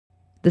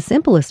The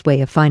simplest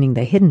way of finding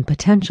the hidden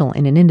potential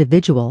in an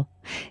individual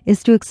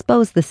is to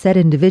expose the said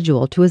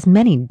individual to as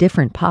many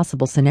different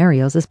possible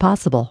scenarios as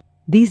possible.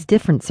 These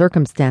different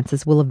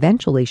circumstances will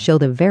eventually show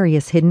the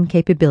various hidden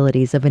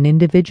capabilities of an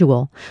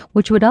individual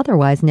which would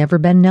otherwise never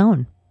been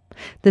known.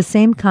 The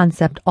same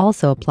concept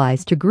also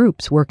applies to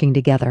groups working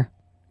together.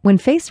 When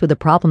faced with a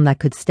problem that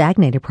could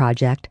stagnate a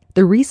project,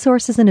 the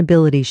resources and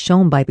abilities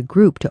shown by the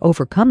group to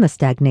overcome the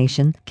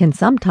stagnation can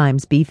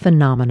sometimes be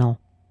phenomenal.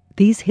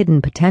 These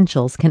hidden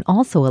potentials can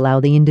also allow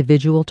the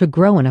individual to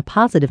grow in a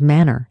positive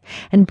manner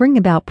and bring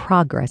about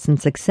progress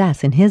and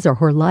success in his or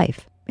her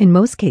life. In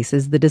most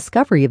cases, the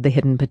discovery of the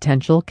hidden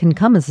potential can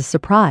come as a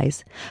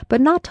surprise, but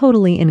not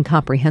totally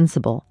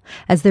incomprehensible,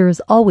 as there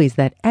is always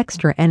that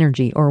extra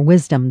energy or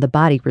wisdom the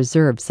body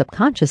reserves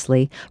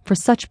subconsciously for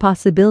such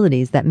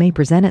possibilities that may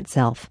present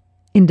itself.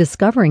 In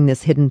discovering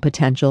this hidden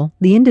potential,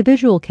 the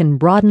individual can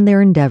broaden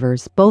their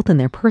endeavors both in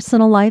their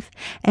personal life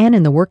and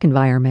in the work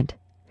environment.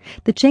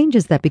 The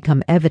changes that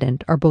become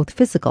evident are both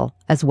physical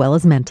as well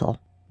as mental.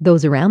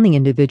 Those around the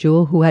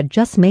individual who had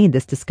just made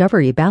this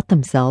discovery about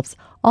themselves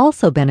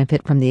also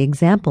benefit from the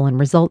example and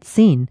results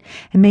seen,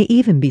 and may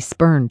even be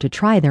spurred to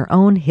try their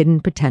own hidden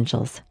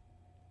potentials.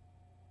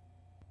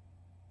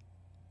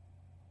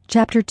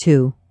 Chapter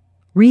 2.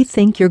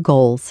 Rethink Your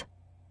Goals.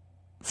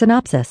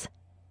 Synopsis.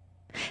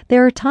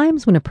 There are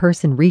times when a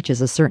person reaches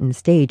a certain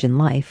stage in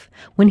life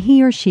when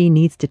he or she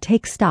needs to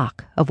take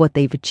stock of what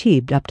they've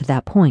achieved up to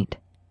that point.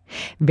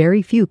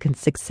 Very few can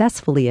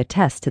successfully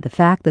attest to the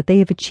fact that they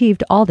have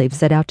achieved all they've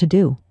set out to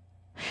do.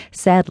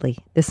 Sadly,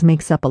 this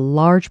makes up a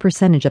large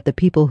percentage of the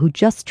people who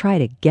just try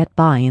to get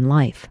by in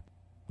life.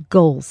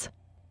 Goals.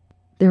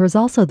 There is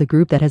also the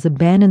group that has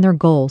abandoned their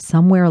goal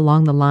somewhere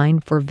along the line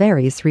for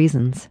various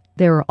reasons.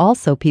 There are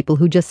also people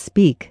who just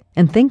speak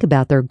and think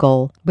about their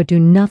goal, but do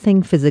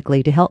nothing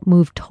physically to help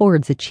move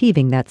towards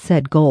achieving that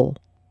said goal.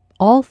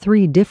 All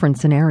three different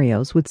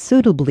scenarios would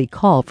suitably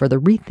call for the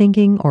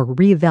rethinking or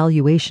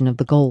reevaluation of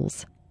the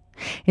goals.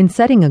 In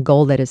setting a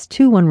goal that is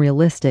too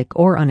unrealistic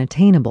or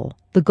unattainable,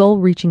 the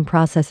goal-reaching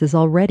process is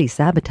already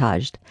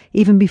sabotaged,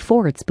 even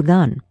before it's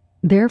begun.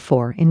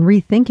 Therefore, in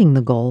rethinking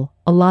the goal,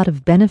 a lot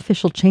of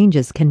beneficial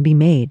changes can be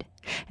made,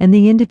 and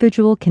the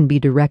individual can be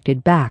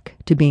directed back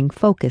to being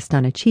focused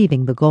on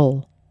achieving the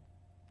goal.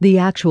 The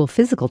actual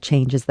physical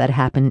changes that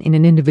happen in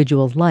an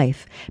individual's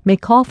life may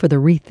call for the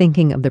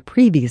rethinking of the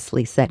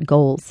previously set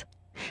goals.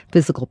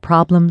 Physical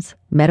problems,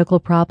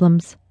 medical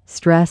problems,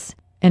 stress,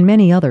 and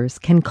many others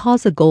can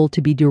cause a goal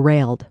to be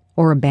derailed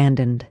or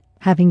abandoned.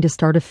 Having to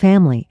start a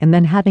family and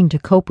then having to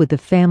cope with the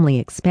family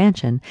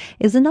expansion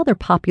is another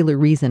popular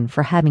reason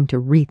for having to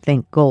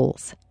rethink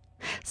goals.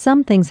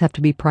 Some things have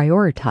to be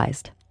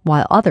prioritized,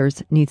 while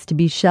others needs to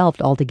be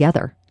shelved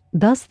altogether.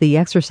 Thus, the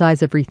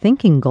exercise of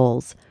rethinking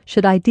goals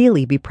should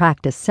ideally be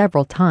practiced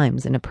several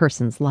times in a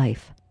person's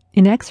life.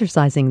 In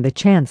exercising the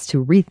chance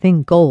to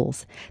rethink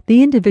goals,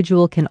 the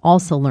individual can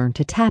also learn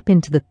to tap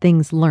into the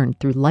things learned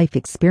through life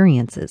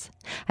experiences,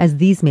 as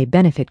these may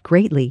benefit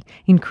greatly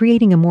in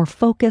creating a more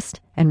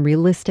focused and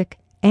realistic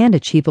and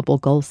achievable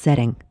goal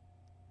setting.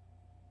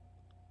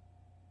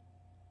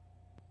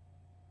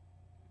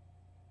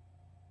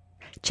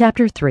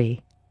 Chapter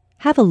 3.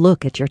 Have a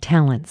look at your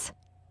talents.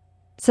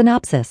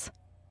 Synopsis.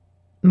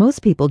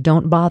 Most people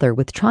don't bother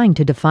with trying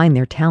to define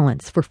their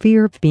talents for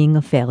fear of being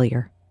a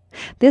failure.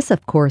 This,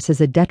 of course, is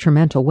a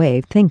detrimental way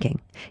of thinking,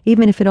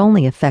 even if it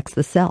only affects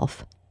the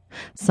self.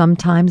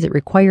 Sometimes it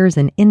requires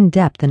an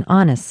in-depth and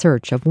honest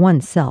search of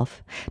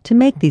oneself to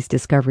make these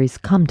discoveries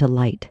come to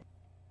light.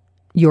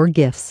 Your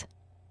gifts.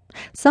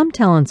 Some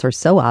talents are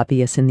so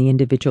obvious in the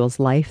individual's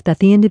life that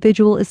the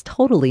individual is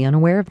totally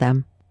unaware of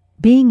them.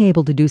 Being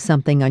able to do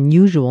something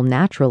unusual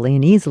naturally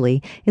and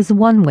easily is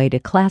one way to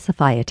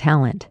classify a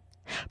talent.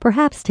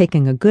 Perhaps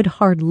taking a good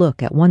hard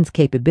look at one's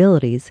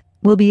capabilities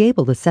will be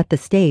able to set the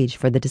stage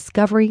for the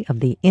discovery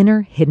of the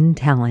inner hidden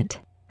talent.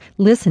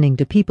 Listening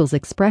to people's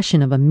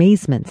expression of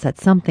amazements at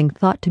something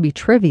thought to be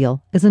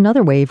trivial is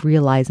another way of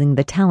realizing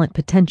the talent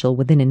potential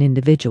within an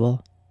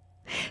individual.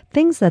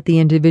 Things that the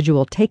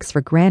individual takes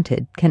for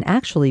granted can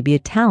actually be a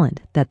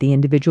talent that the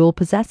individual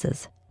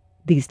possesses.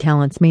 These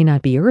talents may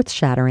not be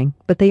earth-shattering,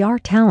 but they are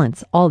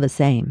talents all the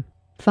same.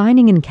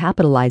 Finding and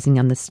capitalizing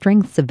on the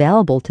strengths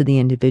available to the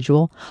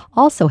individual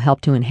also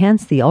help to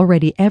enhance the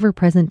already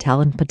ever-present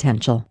talent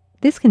potential.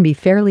 This can be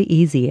fairly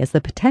easy as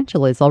the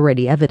potential is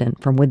already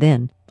evident from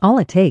within. All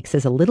it takes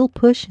is a little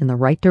push in the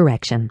right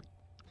direction.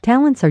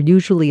 Talents are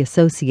usually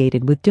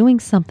associated with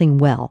doing something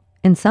well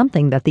and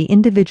something that the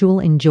individual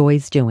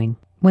enjoys doing.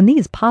 When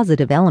these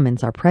positive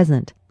elements are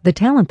present, the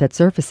talent that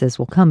surfaces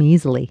will come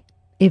easily.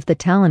 If the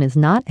talent is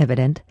not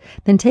evident,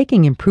 then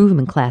taking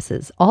improvement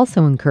classes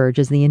also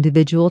encourages the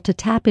individual to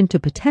tap into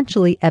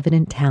potentially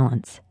evident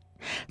talents.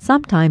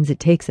 Sometimes it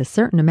takes a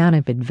certain amount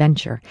of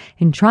adventure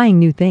in trying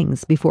new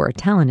things before a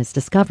talent is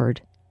discovered.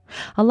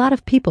 A lot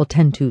of people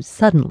tend to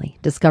suddenly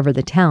discover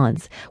the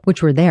talents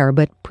which were there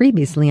but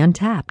previously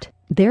untapped.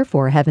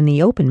 Therefore, having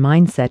the open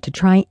mindset to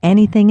try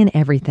anything and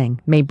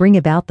everything may bring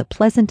about the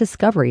pleasant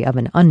discovery of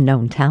an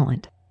unknown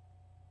talent.